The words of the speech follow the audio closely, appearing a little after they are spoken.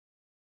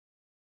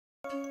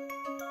Hello,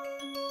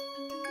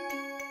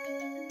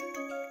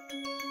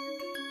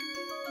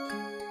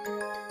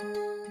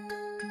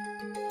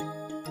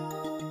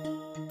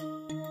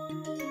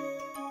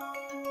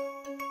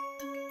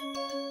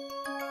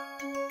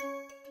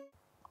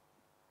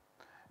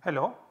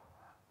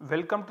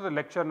 welcome to the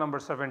lecture number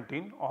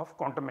 17 of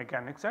quantum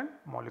mechanics and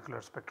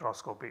molecular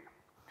spectroscopy.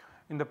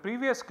 In the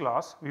previous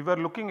class we were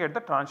looking at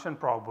the transition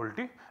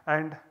probability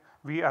and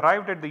we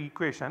arrived at the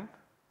equation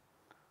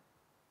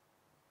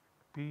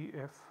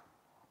Pf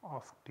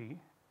of t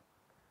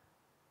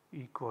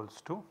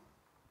equals to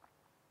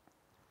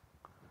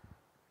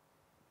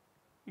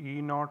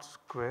E naught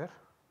square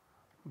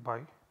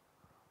by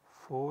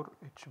 4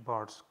 h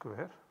bar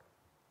square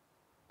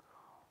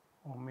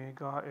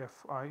omega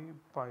Fi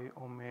by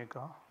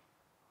omega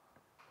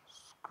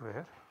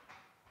square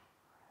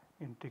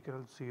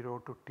integral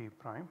 0 to t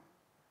prime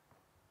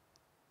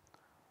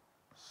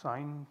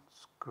sin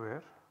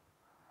square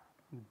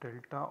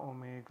delta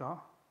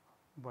omega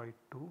by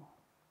 2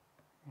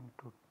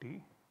 into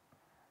t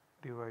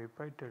divided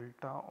by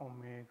delta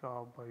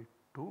omega by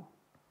 2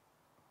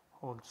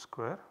 whole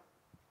square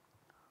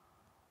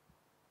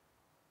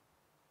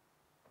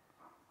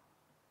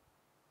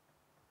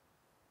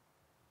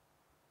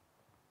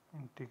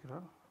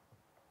integral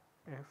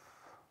f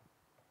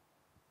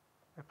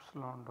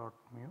epsilon dot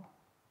mu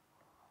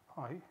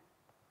I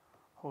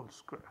whole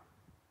square.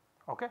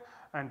 Okay.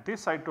 And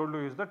this I told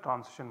you is the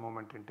transition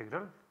moment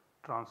integral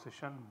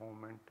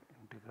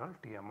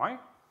TMI,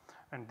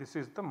 and this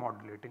is the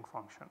modulating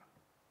function.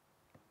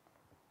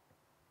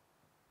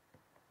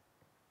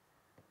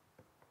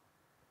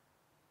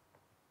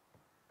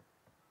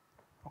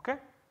 Okay.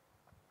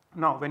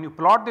 Now when you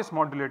plot this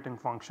modulating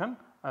function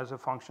as a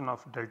function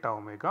of delta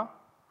omega,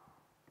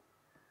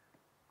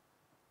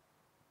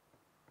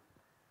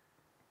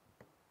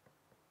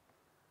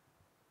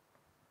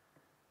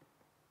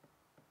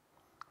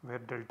 where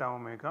delta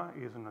omega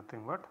is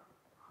nothing but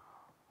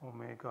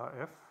omega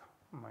f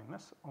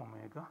minus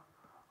omega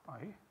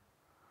I,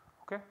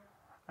 okay,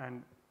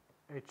 and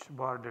h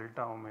bar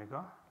delta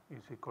omega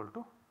is equal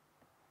to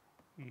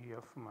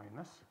Ef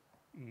minus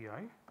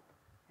Ei.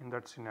 In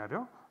that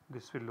scenario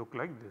this will look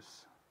like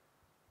this.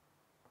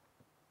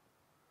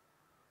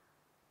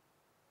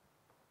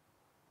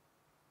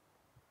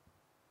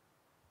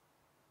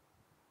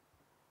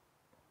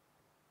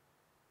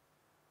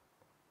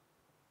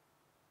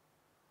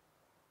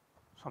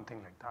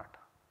 Something like that.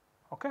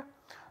 Okay.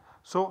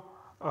 So,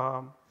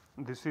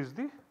 this is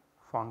the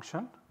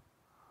function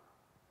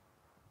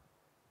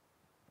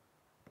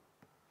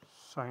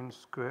sin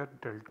square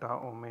delta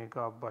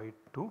omega by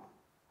 2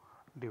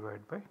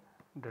 divided by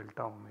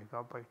delta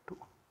omega by 2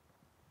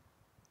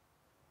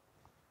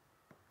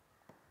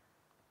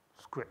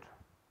 square.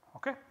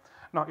 Okay.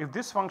 Now, if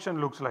this function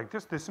looks like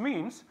this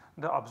means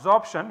the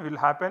absorption will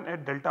happen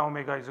at delta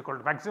omega is equal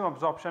to maximum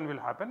absorption will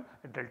happen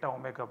at delta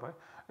omega by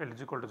L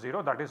is equal to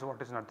 0, that is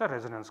what is not the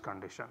resonance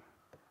condition.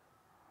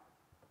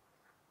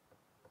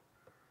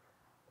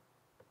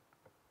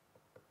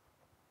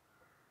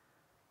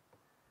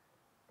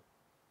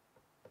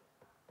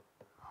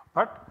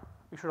 But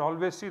you should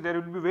always see there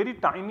will be very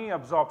tiny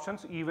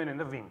absorptions even in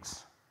the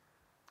wings,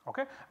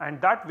 okay, and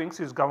that wings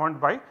is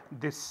governed by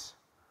this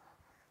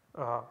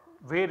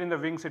where in the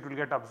wings it will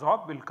get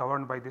absorbed will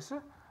governed by this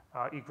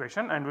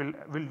equation and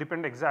will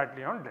depend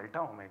exactly on delta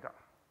omega.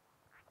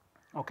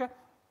 Okay.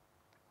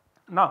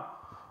 Now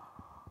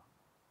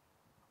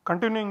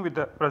continuing with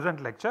the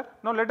present lecture,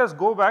 now let us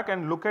go back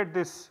and look at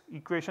this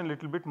equation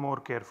little bit more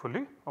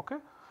carefully, okay,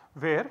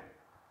 where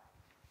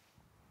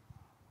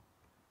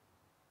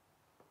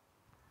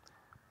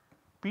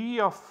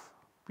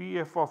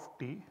Pf of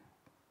t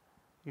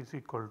is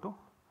equal to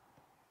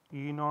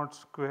E naught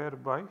square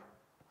by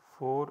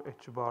 4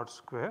 h bar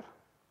square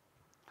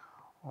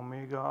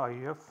omega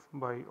If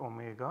by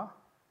omega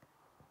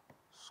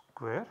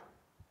square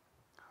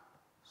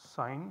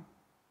sin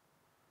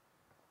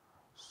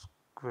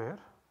square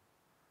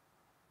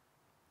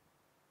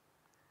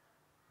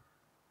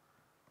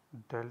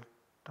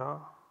delta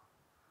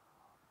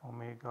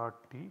omega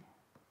t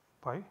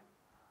by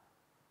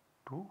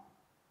 2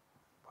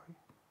 by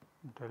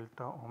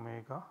delta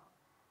omega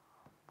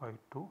by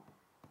 2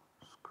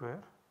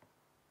 square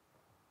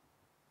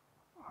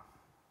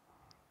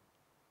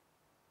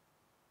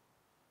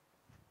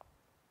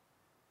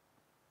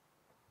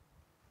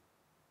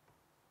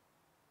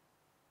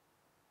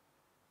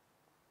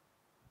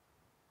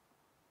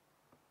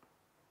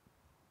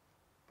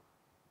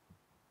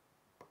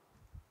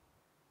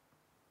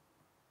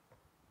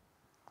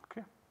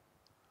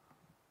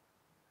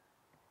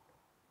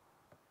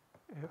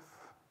f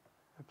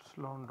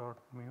epsilon dot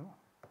mu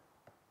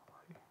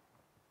I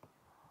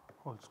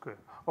whole square.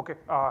 Okay,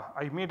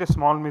 I made a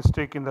small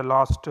mistake in the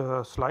last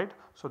slide.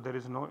 So, there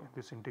is no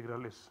this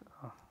integral is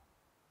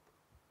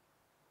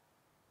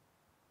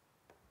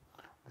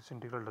this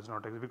integral does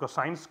not exist because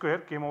sin square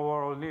came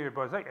over only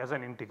as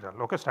an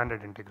integral, okay,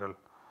 standard integral.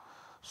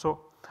 So,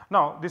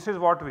 now this is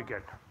what we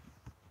get.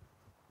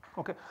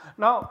 Okay.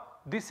 Now,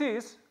 this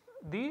is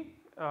the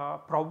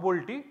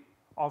probability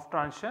of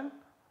transition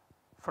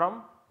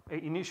from a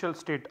initial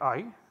state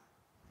I,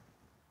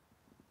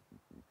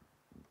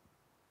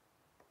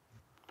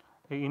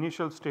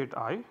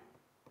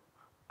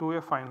 to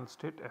a final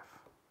state F.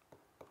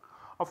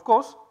 Of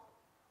course,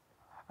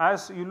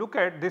 as you look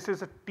at this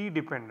is a T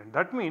dependent,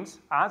 that means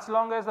as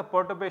long as the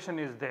perturbation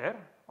is there,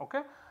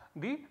 okay,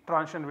 the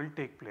transition will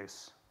take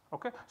place.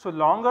 Okay. So,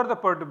 longer the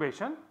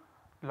perturbation,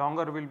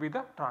 longer will be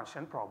the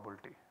transition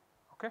probability,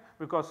 okay,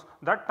 because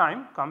that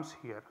time comes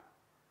here.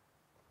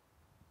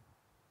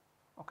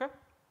 Okay.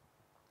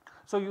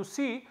 So, you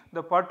see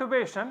the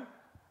perturbation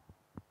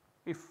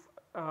if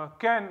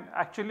can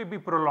actually be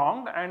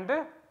prolonged and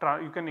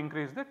you can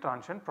increase the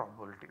transition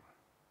probability.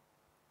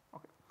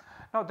 Okay.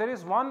 Now, there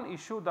is one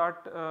issue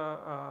that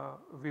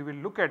we will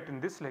look at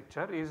in this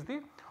lecture is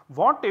the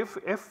what if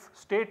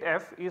state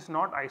F is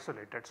not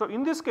isolated. So,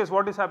 in this case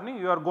what is happening,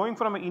 you are going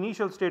from an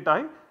initial state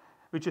I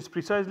which is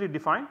precisely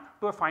defined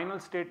to a final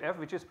state F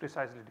which is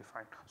precisely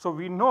defined. So,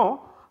 we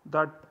know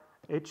that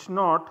H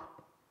naught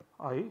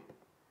I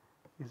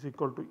is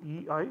equal to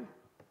E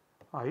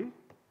I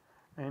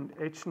and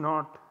H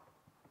naught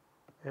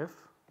F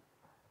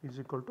is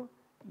equal to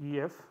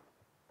E F.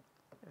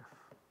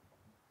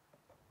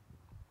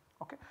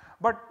 Okay.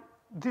 But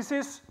this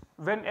is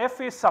when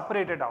F is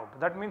separated out,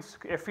 that means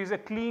F is a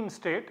clean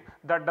state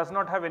that does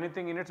not have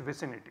anything in its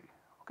vicinity,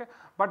 okay.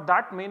 But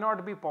that may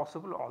not be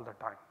possible all the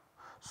time.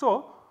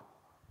 So,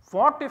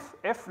 what if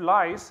F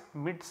lies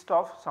midst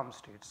of some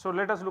states? So,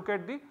 let us look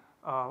at the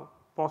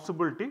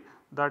possibility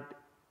that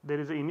there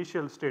is an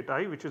initial state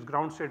I which is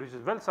ground state which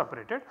is well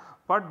separated,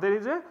 but there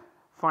is a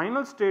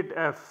final state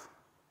F,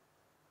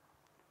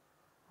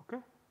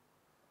 okay,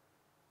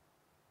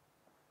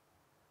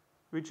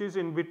 which is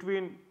in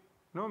between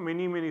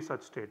many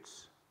such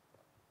states.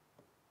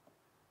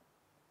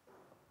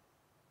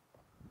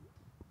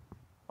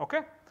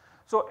 Okay.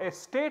 So, a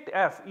state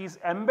F is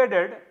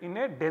embedded in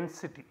a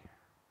density,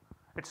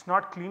 it is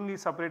not cleanly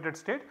separated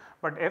state,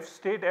 but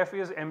state F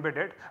is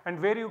embedded,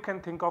 and where you can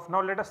think of,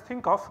 now let us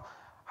think of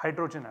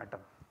hydrogen atom.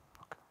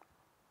 Okay.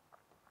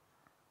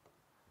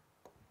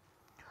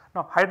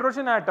 Now,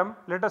 hydrogen atom,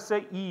 let us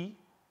say E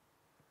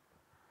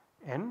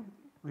n,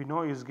 we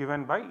know is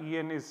given by E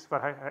n is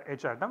for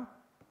H atom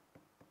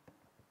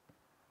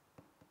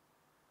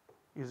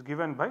is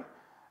given by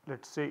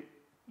let us say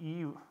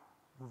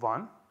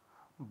E1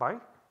 by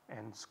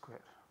n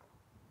square.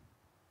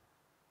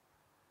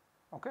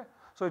 Okay.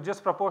 So, it is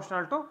just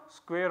proportional to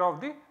square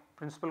of the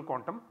principal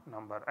quantum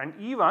number, and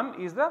E1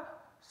 is the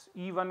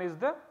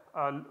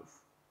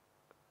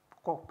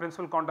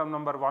principal quantum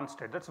number 1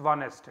 state, that is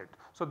 1s state.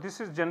 So, this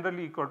is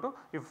generally equal to,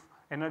 if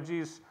energy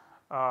is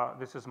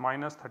this is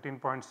minus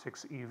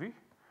 13.6 eV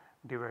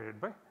divided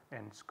by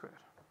n square.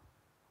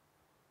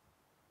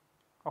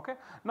 Okay.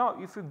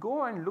 Now, if you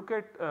go and look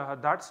at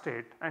that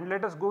state and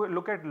let us go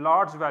look at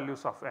large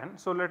values of n.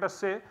 So, let us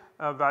say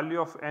a value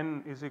of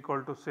n is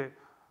equal to say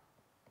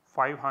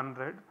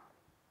 500,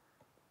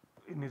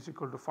 n is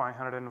equal to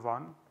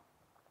 501,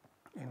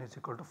 n is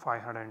equal to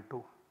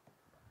 502.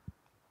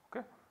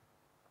 Okay.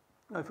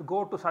 Now, if you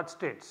go to such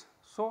states,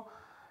 so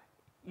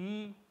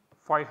E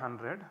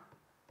 500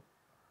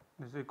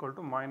 is equal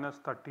to minus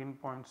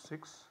 13.6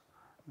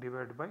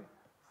 divided by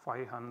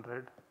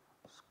 500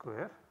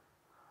 square,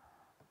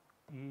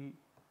 E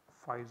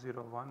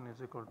 501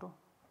 is equal to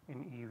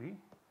in EV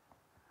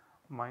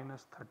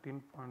minus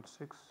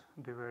 13.6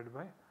 divided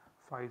by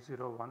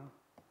 501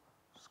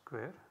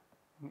 square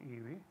in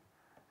EV,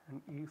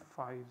 and E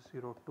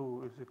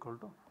 502 is equal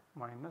to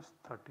minus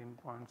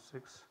 13.6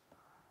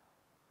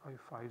 by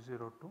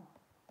 502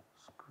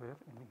 square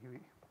in EV.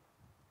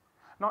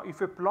 Now, if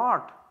you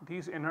plot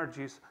these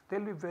energies, they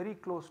will be very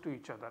close to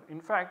each other. In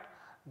fact,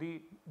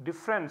 the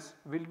difference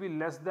will be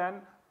less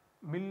than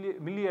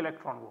milli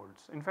electron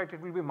volts. In fact,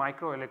 it will be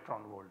micro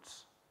electron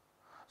volts.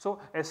 So,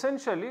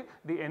 essentially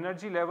the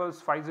energy levels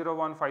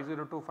 501,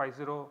 502,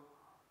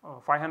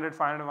 500,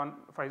 501,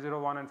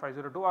 501 and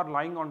 502 are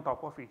lying on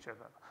top of each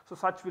other. So,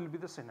 such will be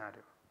the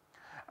scenario.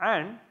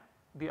 And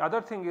the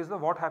other thing is the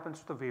what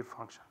happens to the wave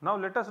function. Now,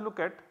 let us look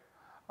at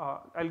I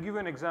will give you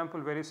an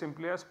example very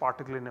simply as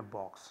particle in a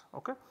box.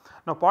 Okay.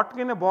 Now,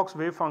 particle in a box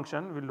wave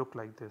function will look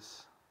like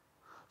this.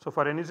 So,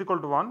 for n is equal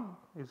to 1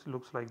 it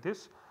looks like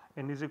this,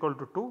 n is equal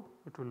to 2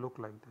 it will look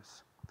like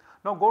this.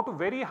 Now, go to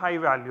very high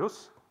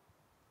values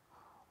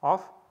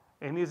of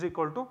n is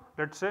equal to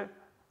let us say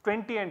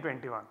 20 and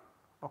 21.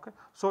 Okay.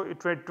 So,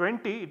 at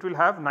 20 it will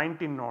have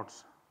 19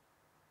 nodes,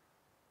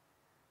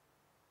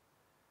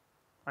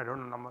 I do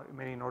not know how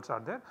many nodes are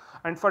there,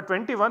 and for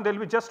 21 there will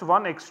be just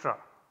one extra.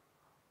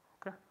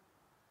 Okay.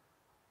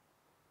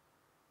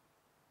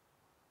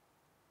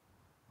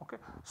 Okay.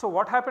 So,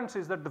 what happens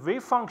is that the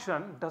wave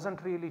function does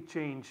not really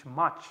change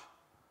much,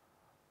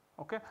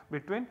 okay,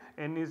 between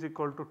n is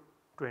equal to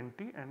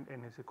 20 and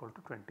n is equal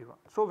to 21.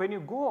 So, when you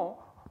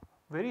go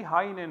very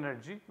high in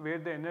energy where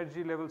the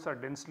energy levels are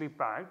densely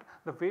packed,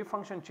 the wave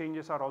function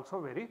changes are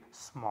also very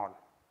small.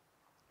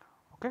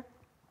 Okay.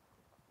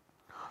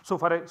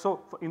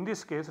 So, in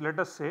this case let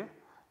us say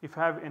if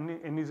I have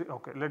n is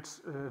okay, let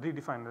us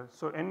redefine this.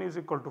 So, n is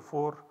equal to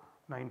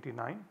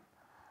 499,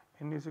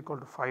 n is equal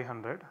to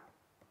 500,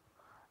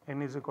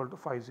 n is equal to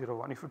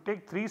 501. If you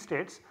take 3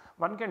 states,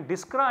 one can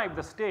describe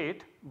the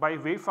state by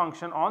wave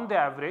function on the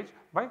average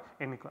by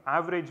n equal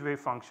average wave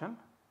function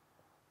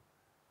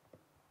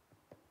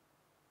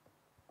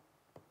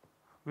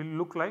will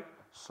look like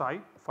psi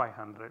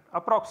 500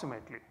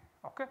 approximately.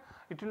 Okay.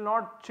 It will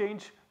not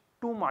change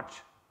too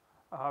much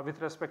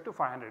with respect to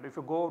 500 if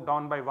you go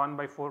down by 1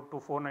 by 4 to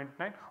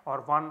 499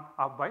 or 1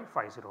 up by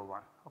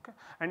 501. Okay.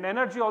 And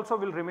energy also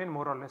will remain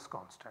more or less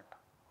constant.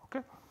 Okay.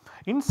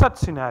 In such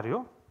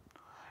scenario,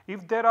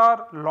 if there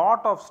are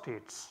lot of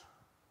states,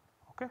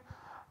 okay,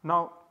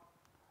 now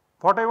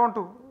what I want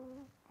to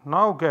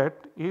now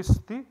get is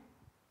the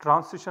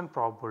transition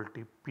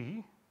probability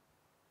P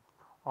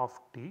of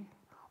t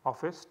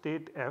of a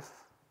state f,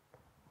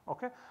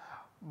 okay,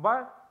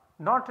 but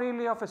not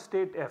really of a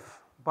state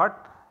f,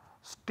 but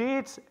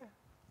states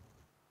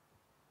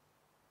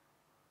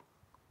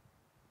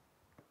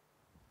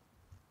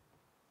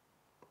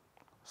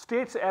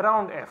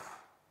around f,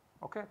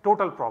 okay,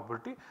 total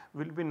probability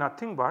will be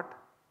nothing but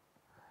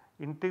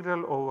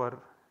integral over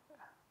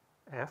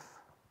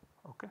f,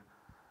 okay,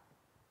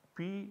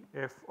 P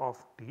f of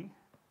t,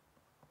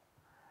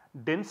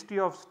 density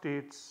of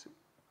states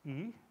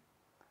E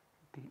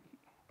d E.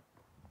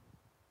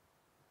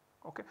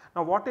 Okay.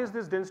 Now, what is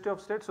this density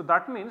of states? So,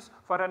 that means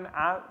for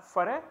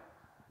a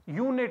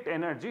unit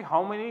energy,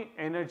 how many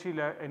energy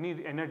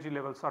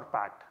levels are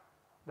packed,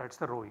 that is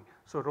the rho E.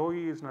 So, rho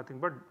E is nothing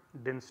but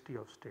density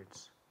of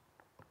states.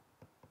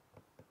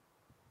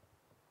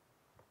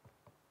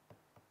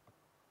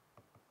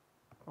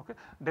 Okay.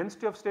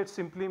 Density of states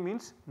simply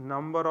means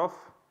number of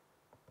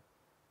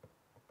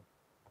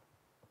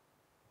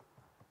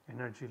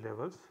energy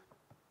levels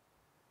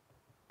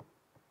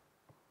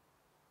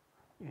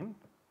in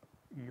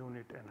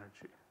unit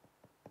energy.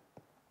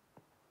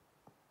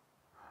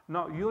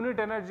 Now, unit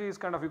energy is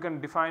kind of, you can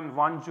define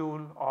 1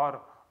 joule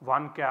or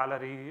 1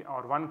 calorie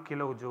or 1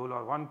 kilojoule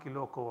or 1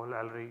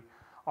 kilocalorie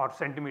or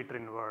centimeter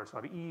inverse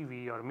or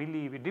EV or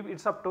milli EV, it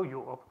is up to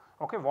you,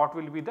 okay, what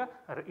will be the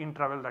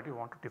interval that you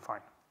want to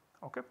define.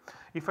 Okay.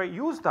 If I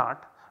use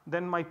that,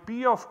 then my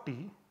P of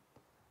t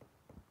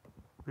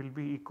will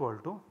be equal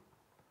to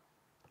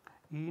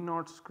E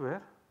naught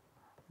square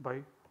by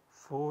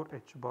 4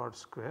 h bar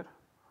square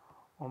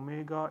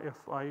omega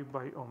Fi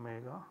by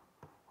omega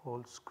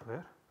whole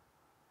square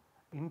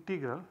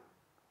integral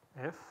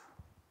f,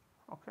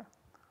 okay,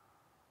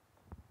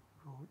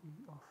 rho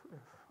E of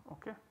f,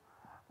 okay,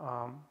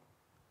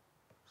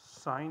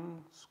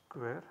 sine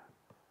square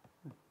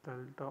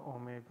delta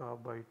omega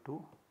by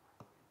 2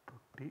 to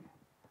t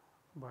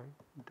by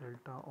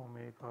delta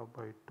omega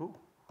by 2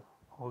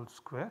 whole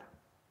square,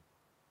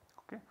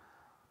 okay,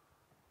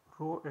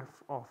 rho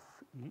f of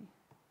E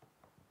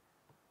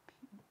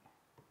t,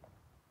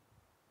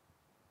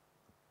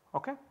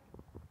 okay.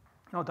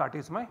 Now, that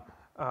is my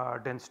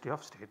density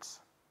of states.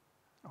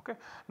 Okay.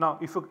 Now,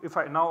 if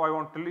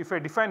I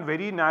define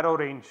very narrow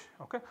range,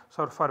 okay.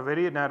 So, for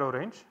very narrow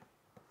range,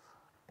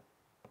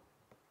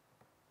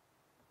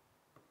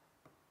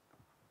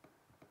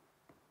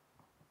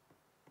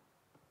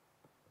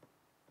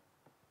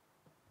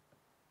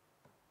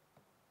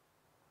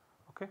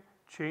 okay,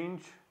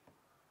 change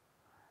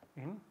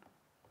in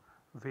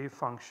wave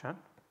function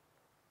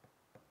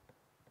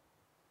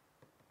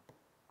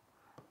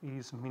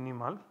is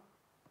minimal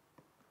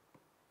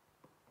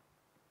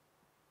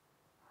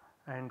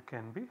and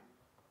can be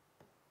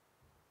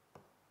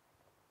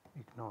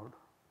ignored.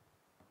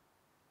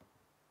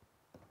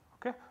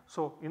 Okay.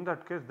 So, in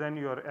that case then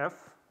your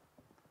f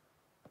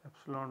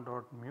epsilon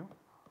dot mu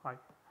I.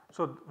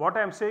 So, what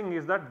I am saying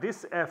is that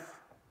this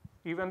f,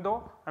 even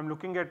though I am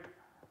looking at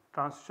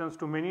transitions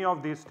to many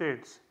of these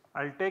states,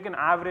 I will take an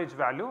average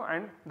value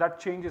and that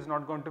change is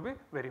not going to be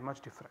very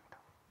much different.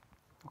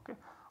 Okay.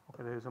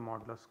 Okay, there is a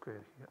modulus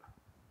square here.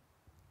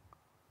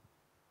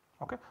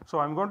 Okay. So,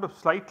 I am going to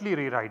slightly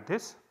rewrite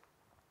this.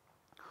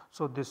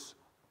 So, this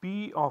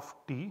P of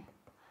t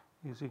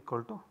is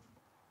equal to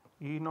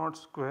E naught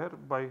square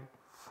by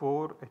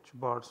 4 h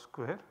bar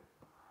square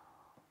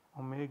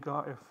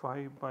omega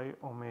Fi by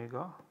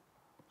omega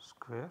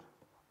square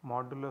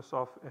modulus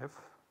of f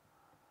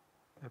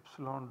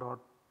epsilon dot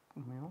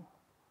mu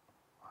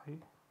I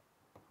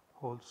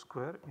whole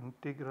square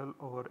integral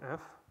over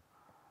f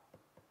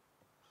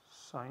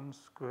sine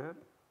square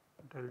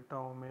delta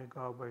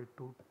omega by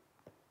 2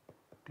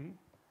 t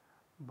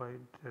by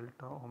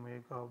delta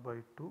omega by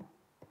 2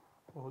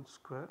 whole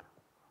square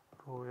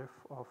rho f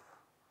of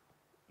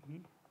E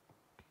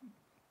t.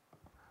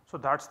 So,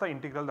 that is the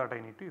integral that I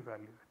need to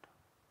evaluate,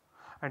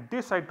 and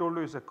this I told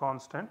you is a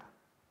constant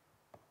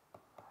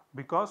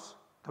because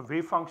the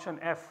wave function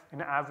f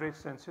in average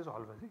sense is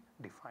already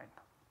defined.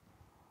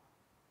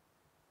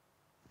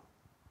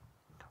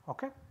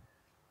 Okay.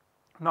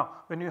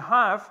 Now, when you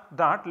have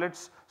that, let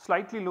us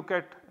slightly look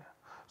at,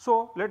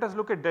 so let us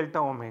look at delta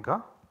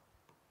omega.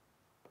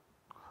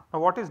 Now,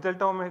 what is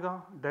delta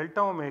omega?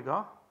 Delta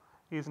omega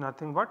is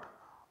nothing but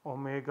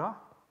omega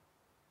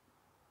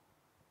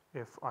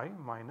Fi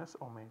minus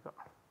omega.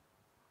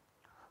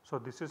 So,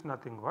 this is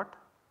nothing but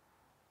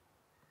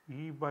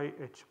E by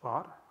h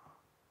bar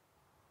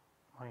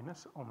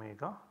minus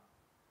omega,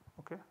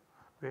 okay,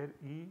 where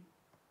E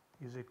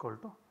is equal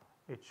to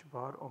h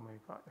bar omega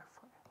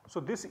Fi. So,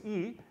 this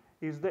E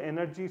is the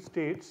energy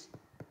states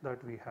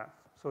that we have.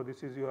 So,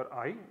 this is your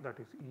I, that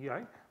is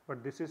Ei,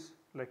 but this is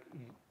like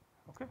E,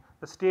 okay,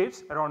 the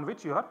states around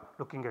which you are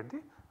looking at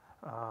the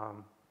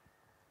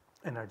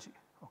energy.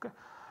 Okay.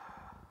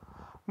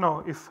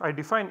 Now, if I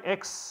define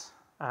x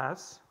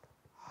as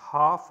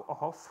half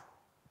of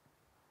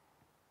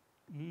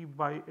E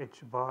by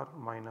h bar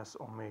minus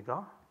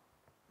omega,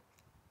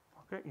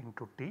 okay,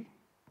 into T,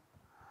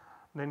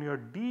 then your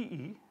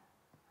dE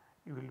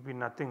will be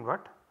nothing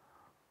but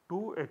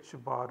 2 h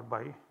bar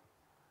by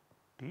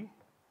T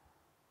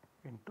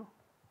into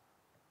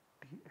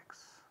dx.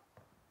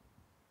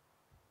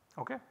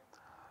 Okay.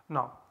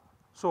 Now,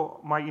 so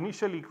my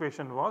initial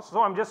equation was,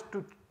 so I am just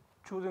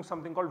choosing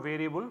something called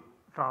variable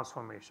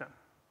transformation.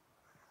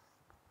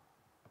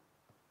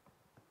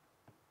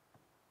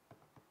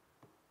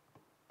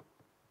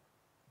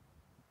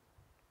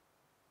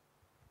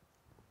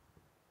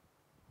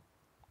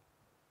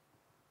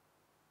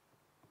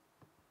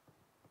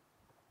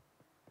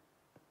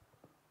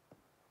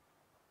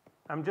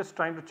 I am just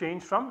trying to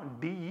change from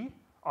dE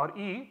or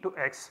E to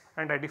x,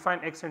 and I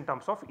define x in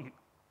terms of E.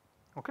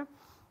 Okay.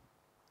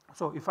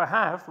 So, if I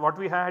have, what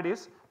we had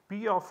is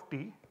P of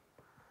t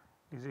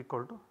is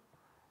equal to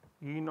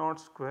E naught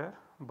square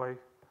by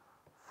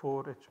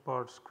 4 h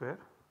bar square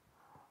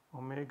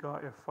omega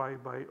Fi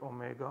by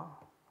omega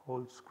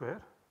whole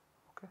square,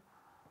 okay,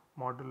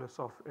 modulus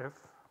of f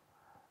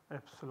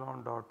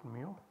epsilon dot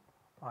mu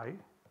I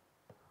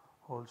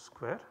whole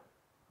square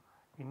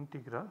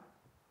integral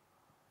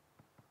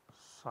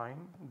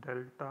sin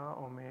delta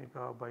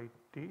omega by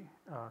t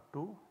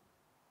 2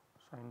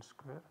 sin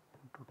square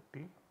into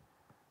t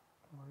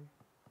by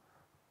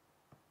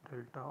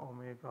delta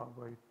omega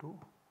by 2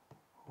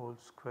 whole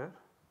square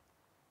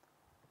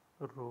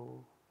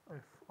rho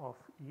f of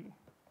E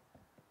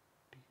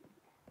t.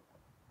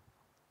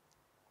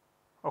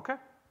 Okay.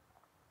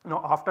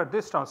 Now, after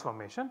this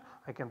transformation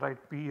I can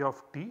write P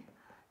of t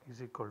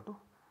is equal to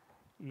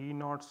E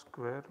naught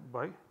square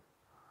by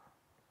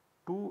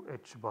 2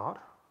 h bar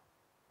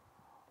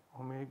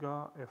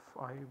omega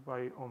Fi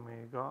by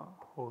omega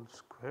whole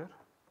square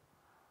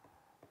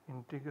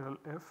integral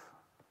f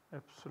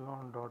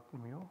epsilon dot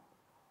mu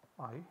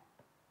I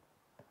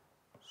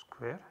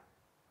square,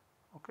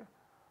 okay,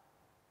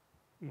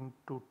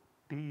 into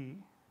t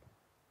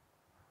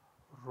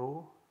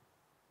rho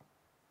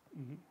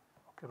E,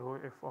 okay, rho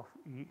f of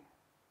E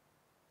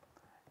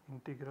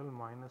integral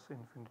minus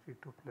infinity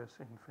to plus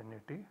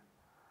infinity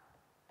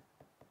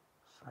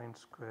sin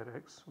square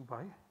x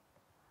by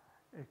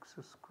x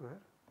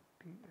square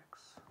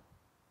dx.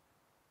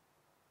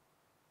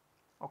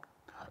 Okay.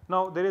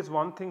 Now, there is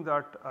one thing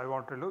that I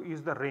want to do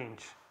is the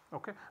range.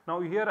 Okay. Now,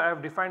 here I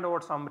have defined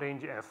over some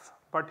range f,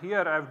 but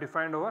here I have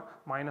defined over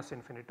minus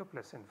infinity to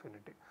plus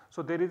infinity.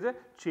 So, there is a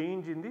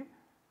change in the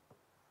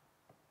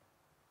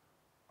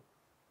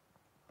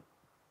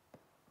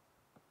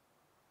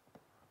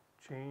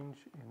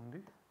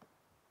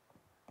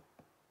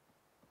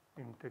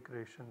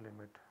integration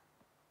limit.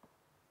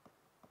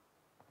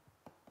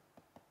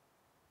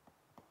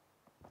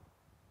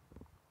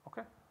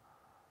 Okay.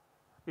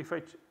 If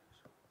I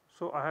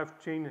so I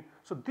have changed,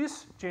 so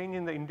this change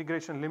in the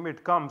integration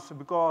limit comes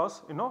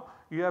because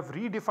you have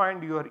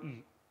redefined your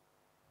E,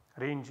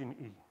 range in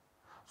E.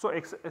 So,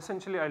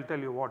 essentially I will tell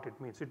you what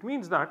it means. It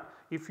means that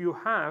if you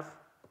have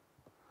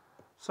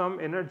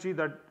some energy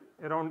that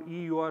around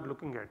E you are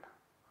looking at,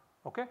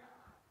 okay.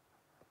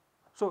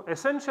 So,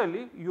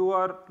 essentially you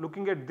are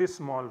looking at this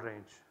small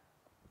range,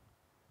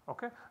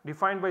 okay,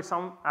 defined by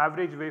some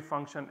average wave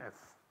function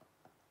f.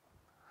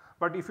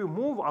 But if you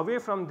move away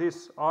from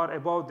this or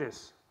above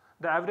this,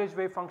 the average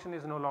wave function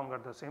is no longer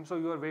the same. So,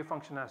 your wave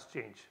function has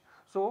changed.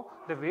 So,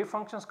 the wave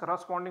functions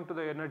corresponding to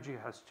the energy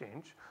has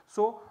changed.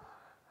 So,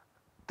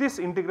 this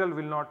integral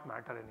will not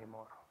matter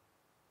anymore.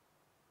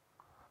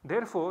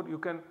 Therefore, you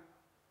can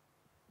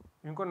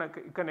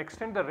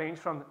extend the range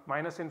from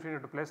minus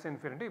infinity to plus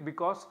infinity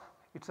because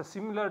it is a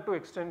similar to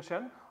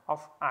extension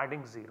of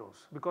adding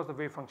zeros, because the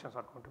wave functions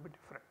are going to be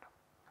different.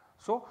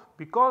 So,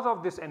 because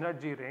of this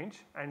energy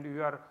range and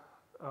you are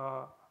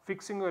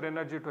fixing your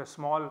energy to a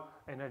small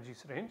energy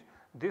range,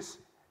 this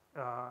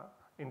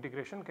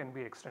integration can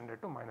be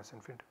extended to minus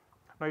infinity.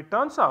 Now, it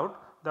turns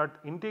out that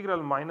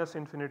integral minus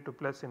infinity to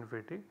plus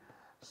infinity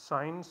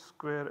sin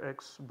square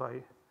x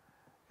by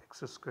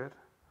x square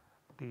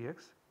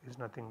dx is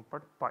nothing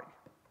but pi.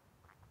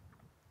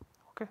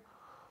 Okay.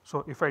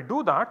 So, if I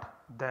do that,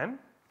 then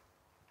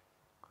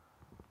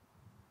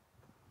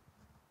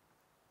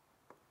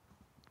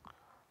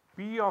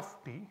P of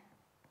t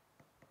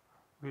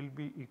will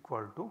be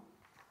equal to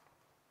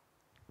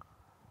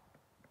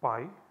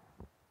pi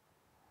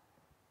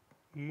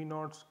E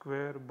naught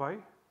square by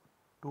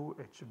 2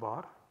 h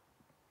bar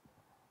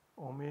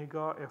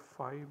omega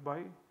Fi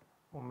by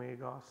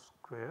omega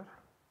square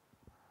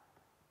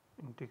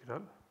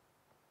integral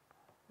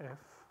f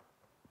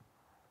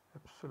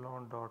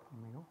epsilon dot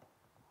mu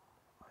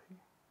I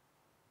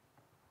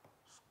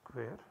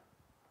square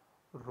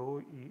rho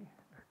e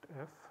at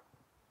f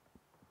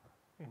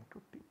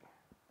into t.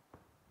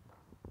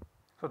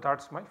 So, that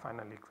is my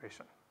final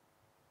equation.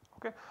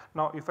 Okay.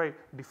 Now, if I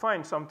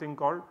define something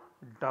called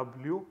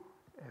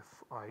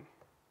WFI,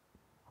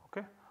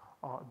 okay,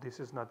 this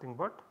is nothing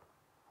but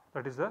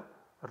that is the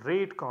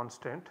rate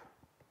constant,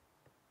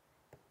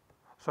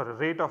 sorry,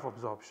 rate of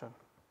absorption.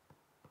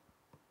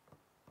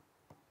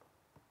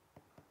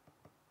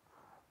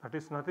 That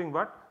is nothing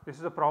but this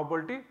is a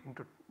probability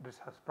into this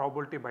has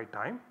probability by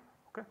time.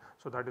 Okay.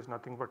 So, that is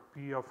nothing but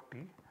P of t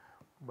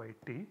by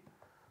t.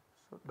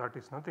 So, that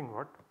is nothing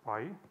but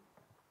pi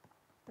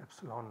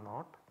epsilon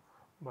naught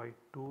by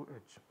 2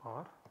 h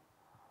bar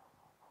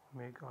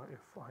omega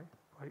Fi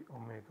by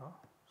omega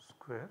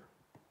square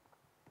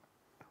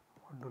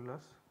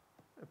modulus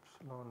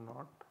epsilon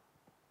naught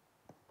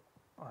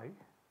I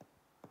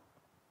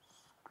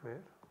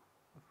square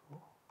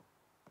rho.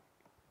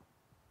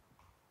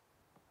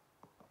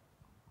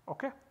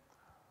 Okay.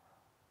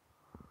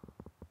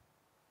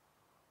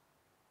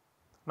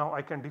 Now,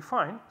 I can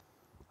define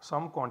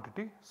some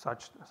quantity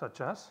such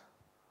as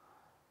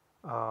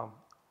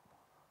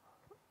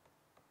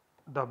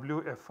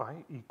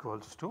WFI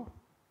equals to,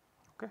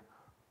 okay,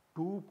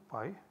 2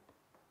 pi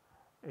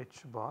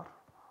h bar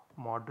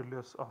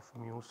modulus of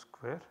mu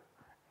square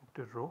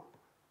into rho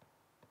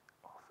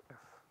of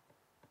f.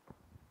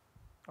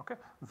 Okay.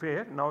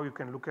 Where now you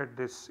can look at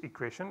this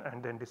equation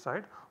and then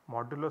decide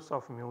modulus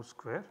of mu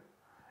square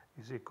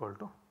is equal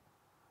to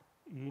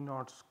E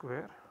naught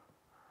square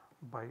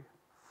by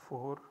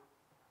 4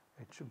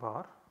 h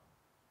bar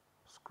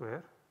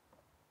square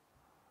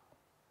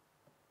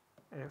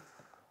f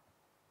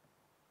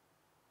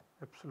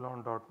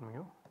epsilon dot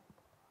mu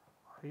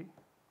I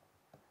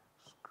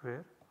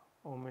square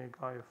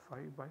omega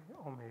Fi by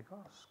omega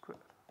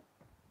square.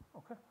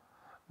 Okay.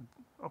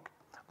 Okay.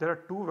 There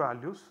are two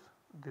values.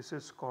 This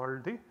is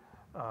called the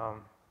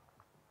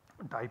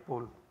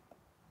dipole,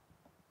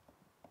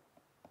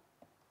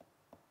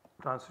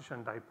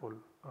 transition dipole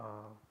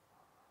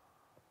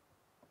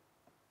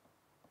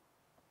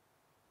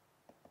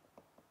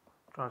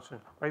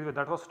transition. By the way,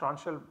 that was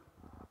transition,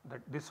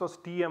 that this was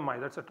TMI,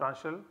 that is a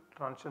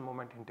transition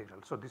moment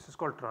integral. So, this is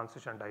called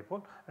transition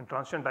dipole, and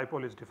transition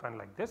dipole is defined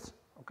like this,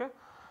 okay,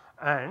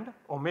 and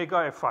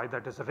omega Fi,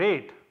 that is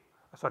rate,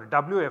 sorry,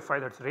 WFI,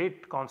 that is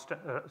rate constant,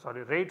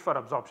 rate for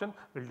absorption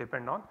will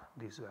depend on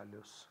these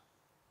values.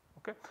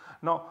 Okay.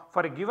 Now,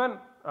 for a given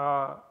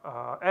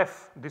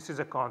f, this is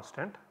a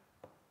constant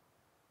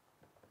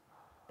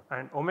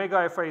and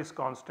omega Fi is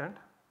constant,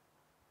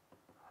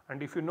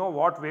 and if you know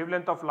what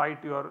wavelength of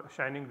light you are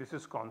shining, this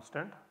is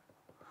constant.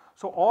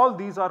 So, all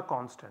these are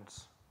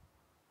constants.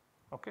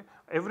 Okay.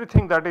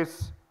 Everything that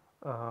is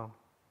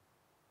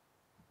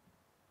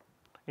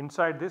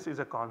inside this is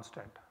a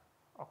constant.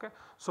 Okay.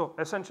 So,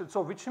 essentially,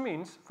 so which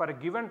means for a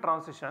given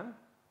transition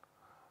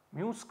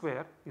mu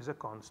square is a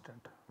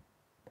constant,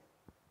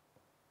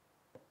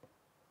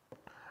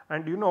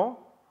 and you know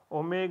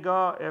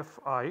omega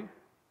Fi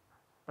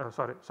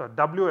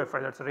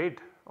WFI, that is rate.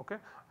 Okay.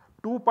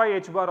 2 pi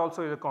h bar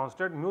also is a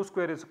constant, mu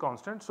square is a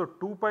constant. So,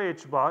 2 pi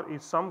h bar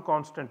is some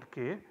constant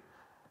k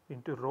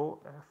into rho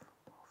f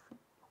of e.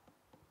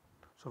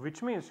 So,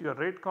 which means your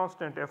rate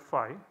constant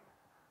Fi,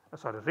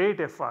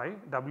 rate Fi,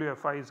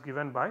 WFI is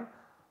given by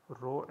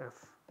rho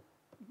f.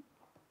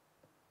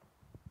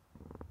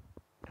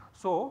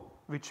 So,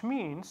 which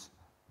means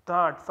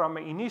that from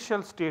an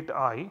initial state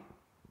I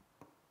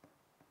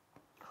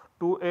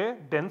to a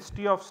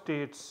density of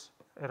states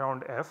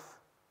around f,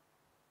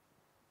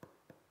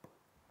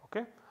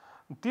 okay,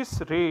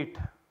 this rate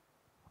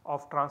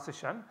of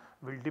transition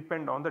will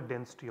depend on the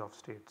density of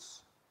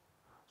states.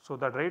 So,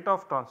 the rate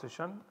of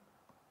transition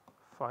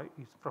phi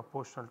is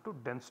proportional to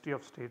density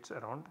of states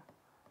around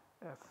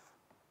f.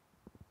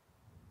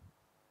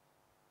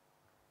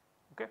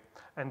 Okay.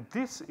 And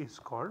this is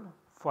called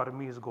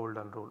Fermi's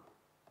golden rule.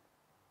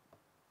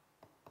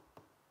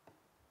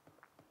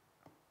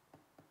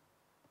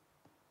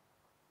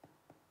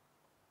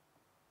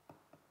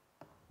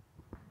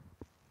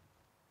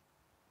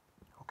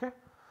 Okay.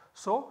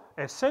 So,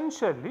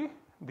 essentially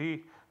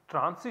the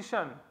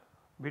transition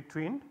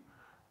between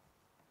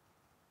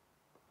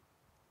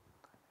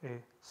a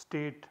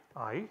state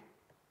I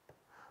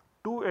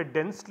to a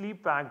densely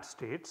packed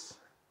states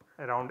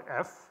around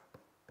f,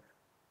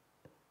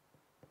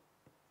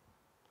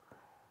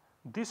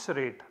 this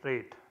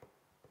rate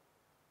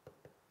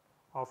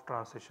of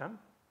transition,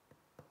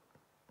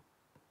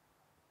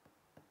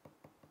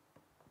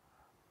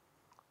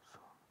 so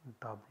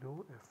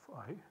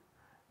WFI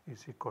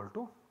is equal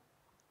to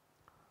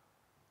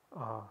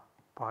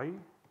pi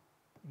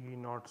E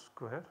naught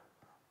square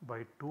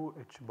by 2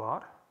 h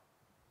bar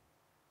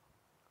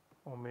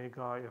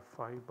omega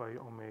Fi by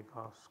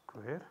omega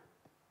square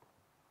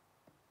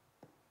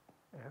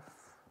f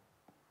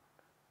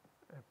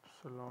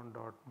epsilon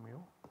dot mu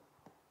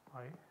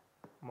I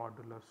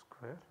modular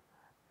square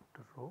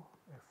into rho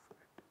f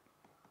at e.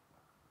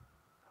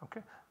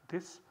 Okay.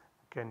 This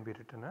can be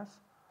written as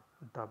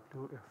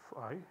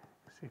Wfi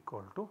is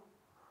equal to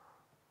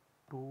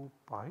 2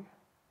 pi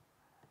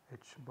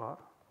h bar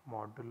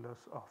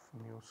modulus of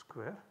mu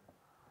square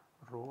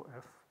rho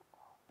f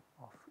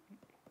of E,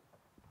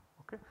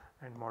 okay,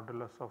 and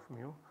modulus of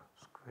mu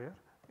square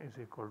is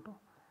equal to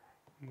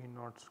E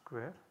naught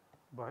square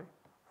by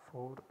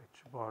 4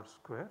 h bar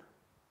square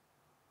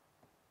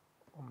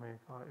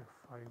omega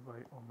Fi by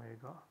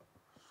omega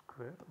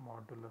square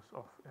modulus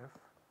of f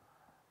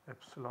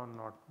epsilon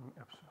naught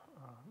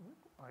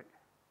I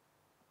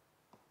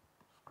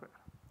square.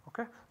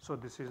 Okay. So,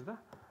 this is the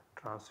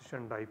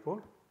transition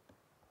dipole,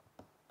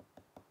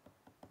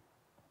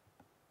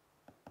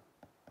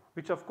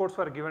 which of course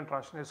for a given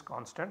transition is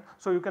constant.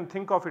 So, you can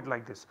think of it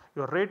like this: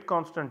 your rate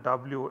constant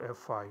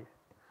Wfi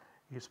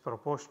is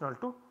proportional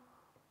to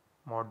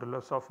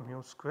modulus of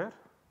mu square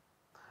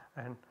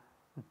and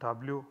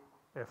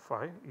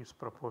Wfi is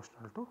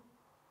proportional to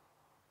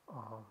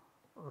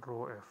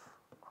rho f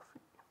of E.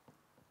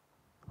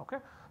 Okay.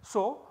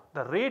 So,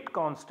 the rate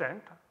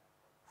constant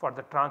for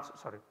the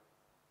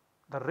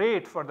the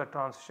rate for the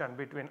transition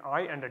between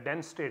I and the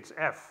dense states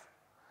F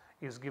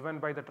is given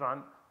by the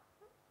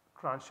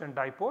transition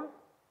dipole,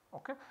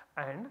 okay,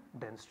 and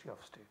density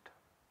of state,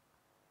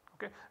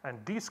 okay,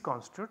 and these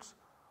constitutes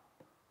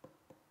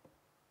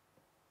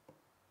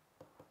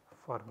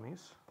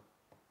Fermi's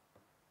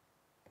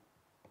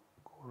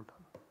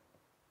golden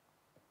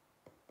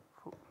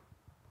rule.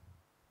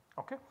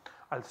 Okay.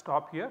 I will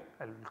stop here,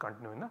 I will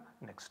continue in the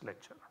next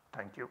lecture.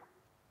 Thank you.